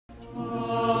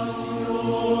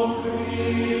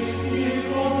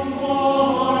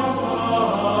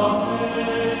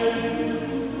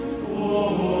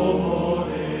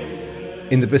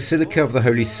In the Basilica of the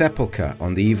Holy Sepulchre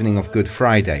on the evening of Good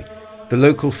Friday, the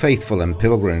local faithful and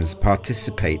pilgrims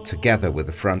participate together with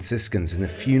the Franciscans in a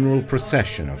funeral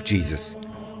procession of Jesus.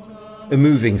 A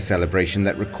moving celebration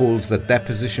that recalls the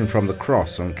deposition from the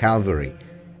cross on Calvary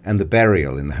and the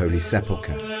burial in the Holy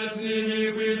Sepulchre.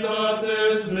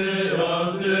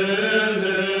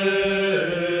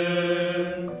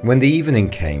 When the evening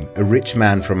came, a rich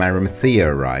man from Arimathea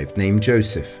arrived named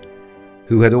Joseph,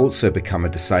 who had also become a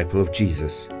disciple of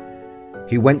Jesus.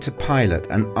 He went to Pilate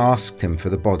and asked him for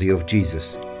the body of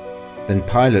Jesus. Then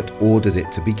Pilate ordered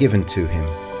it to be given to him.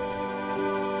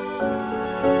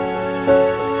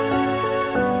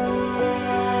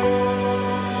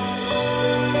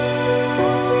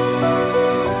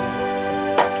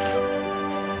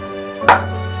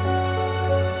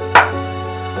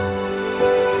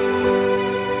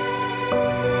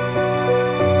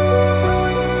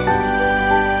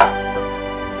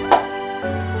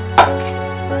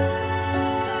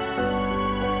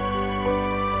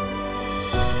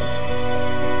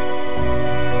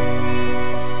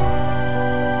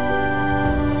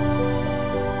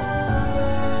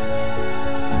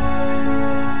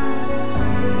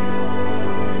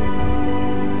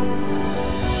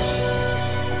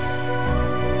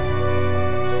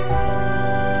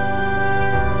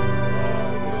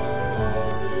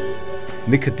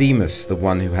 Nicodemus, the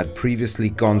one who had previously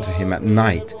gone to him at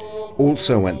night,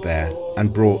 also went there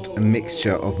and brought a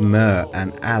mixture of myrrh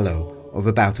and aloe of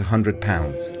about 100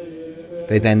 pounds.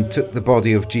 They then took the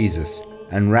body of Jesus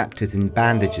and wrapped it in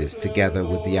bandages together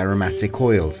with the aromatic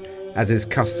oils, as is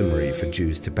customary for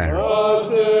Jews to bury.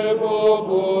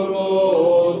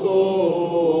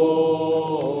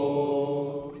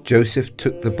 Joseph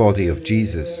took the body of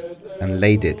Jesus and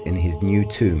laid it in his new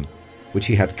tomb, which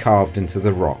he had carved into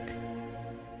the rock.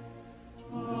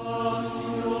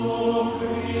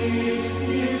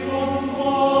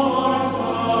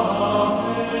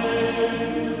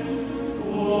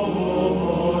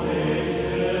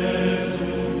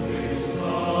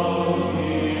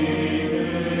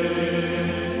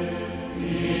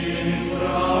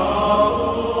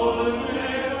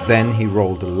 Then he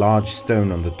rolled a large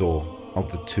stone on the door of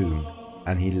the tomb,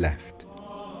 and he left.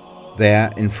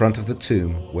 There, in front of the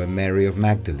tomb, were Mary of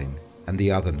Magdalene and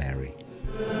the other Mary.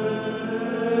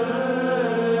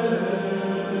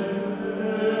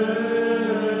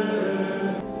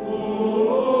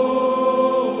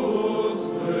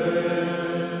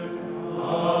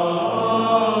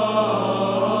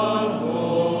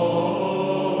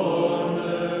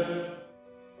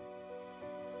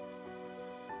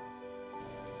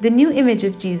 The new image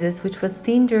of Jesus, which was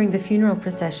seen during the funeral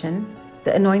procession,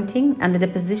 the anointing and the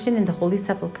deposition in the Holy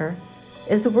Sepulchre,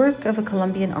 is the work of a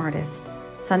Colombian artist,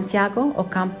 Santiago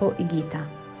Ocampo Higuita,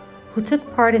 who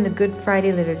took part in the Good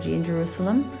Friday liturgy in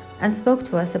Jerusalem and spoke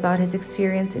to us about his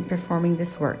experience in performing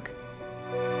this work.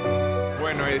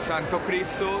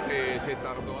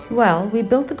 Well, we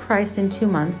built the Christ in 2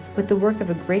 months with the work of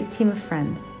a great team of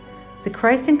friends. The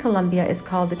Christ in Colombia is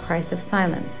called the Christ of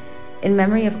Silence, in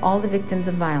memory of all the victims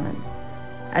of violence.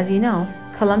 As you know,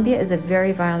 Colombia is a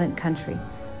very violent country.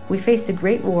 We faced a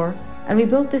great war, and we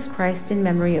built this Christ in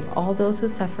memory of all those who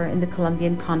suffer in the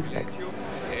Colombian conflict.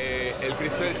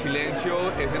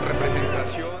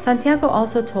 Santiago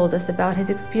also told us about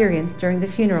his experience during the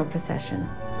funeral procession.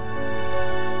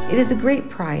 It is a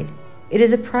great pride. It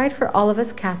is a pride for all of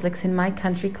us Catholics in my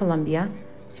country, Colombia,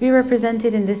 to be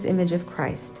represented in this image of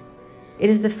Christ. It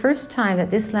is the first time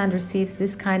that this land receives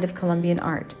this kind of Colombian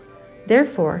art.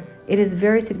 Therefore, it is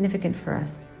very significant for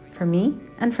us, for me,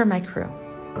 and for my crew.